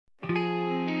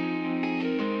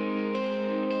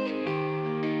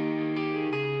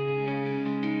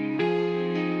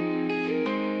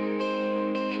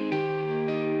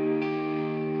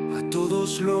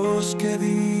todos los que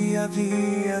día a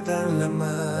día dan la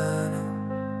mano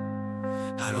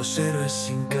a los héroes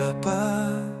sin capa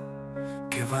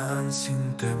que van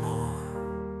sin temor,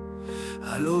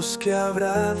 a los que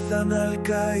abrazan al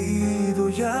caído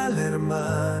y al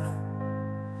hermano.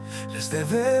 Les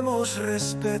debemos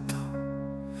respeto,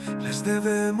 les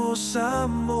debemos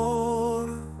amor.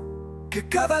 Que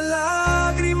cada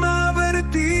lágrima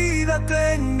vertida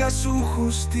tenga su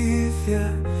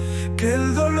justicia, que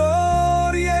el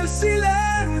dolor y el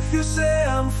silencio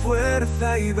sean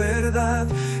fuerza y verdad,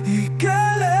 y que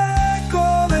el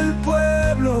eco del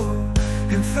pueblo,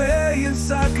 en fe y en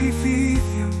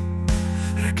sacrificio,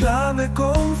 reclame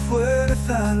con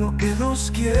fuerza lo que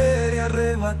nos quiere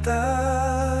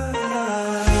arrebatar.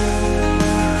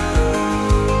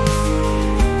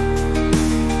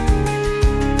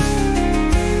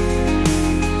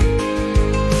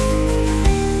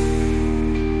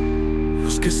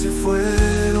 Los que se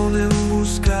fueron en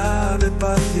busca de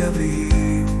paz y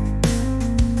abrigo,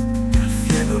 que el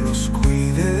cielo los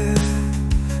cuide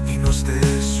y nos dé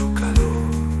su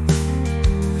calor.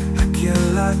 Aquí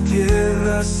en la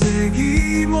tierra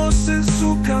seguimos en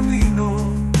su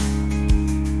camino,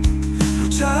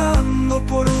 luchando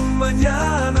por un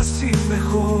mañana sin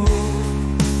mejor.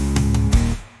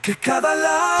 Que cada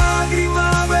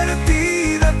lágrima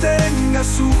vertida tenga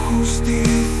su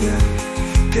justicia,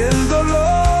 que el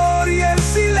dolor y el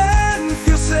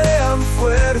silencio sean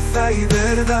fuerza y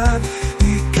verdad,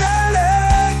 y que el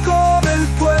eco del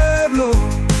pueblo,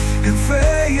 en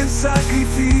fe y en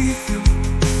sacrificio,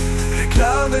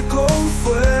 reclame con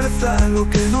fuerza lo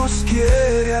que nos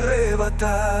quiere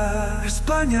arrebatar.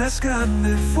 España es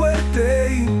grande,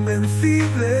 fuerte,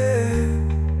 invencible.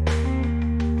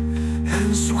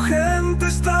 En su gente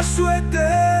está su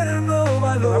eterno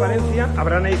valor. En Valencia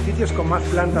habrán edificios con más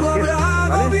plantas que estos,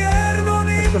 ¿vale?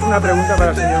 Esto es una poder pregunta para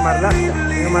el señor Marlaska.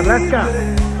 Señor Marlaska,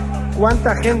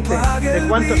 ¿cuánta gente de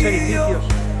cuántos edificios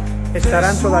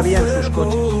estarán todavía en sus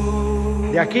coches?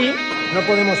 De aquí no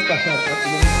podemos pasar.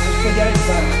 Esto ya es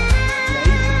barra. Y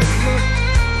ahí seguimos,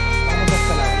 vamos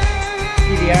hasta la otra.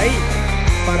 Y de ahí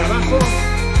para abajo,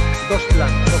 dos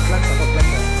plantas.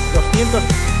 200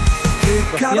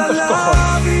 cojones.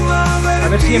 A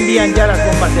ver si envían ya las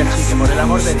bombas de achique, por el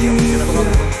amor de Dios. Yo no como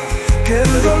que lo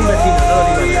dice un vecino, no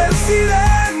lo digo yo.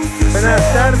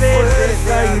 Buenas tardes,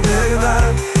 Esta y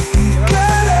verdad.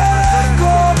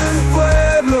 Con el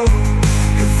pueblo,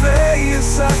 en fe y en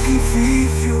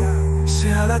sacrificio,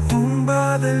 sea la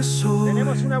tumba del sol.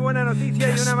 Tenemos una buena noticia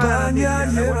y una mala noticia.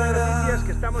 La buena noticia es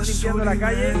que estamos limpiando la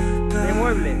calle de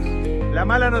muebles. La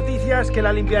mala noticia es que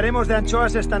la limpiaremos de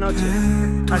anchoas esta noche.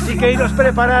 Así que iros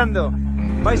preparando.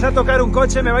 Vais a tocar un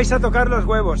coche, me vais a tocar los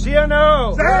huevos, ¿sí o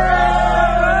no? ¡Sí!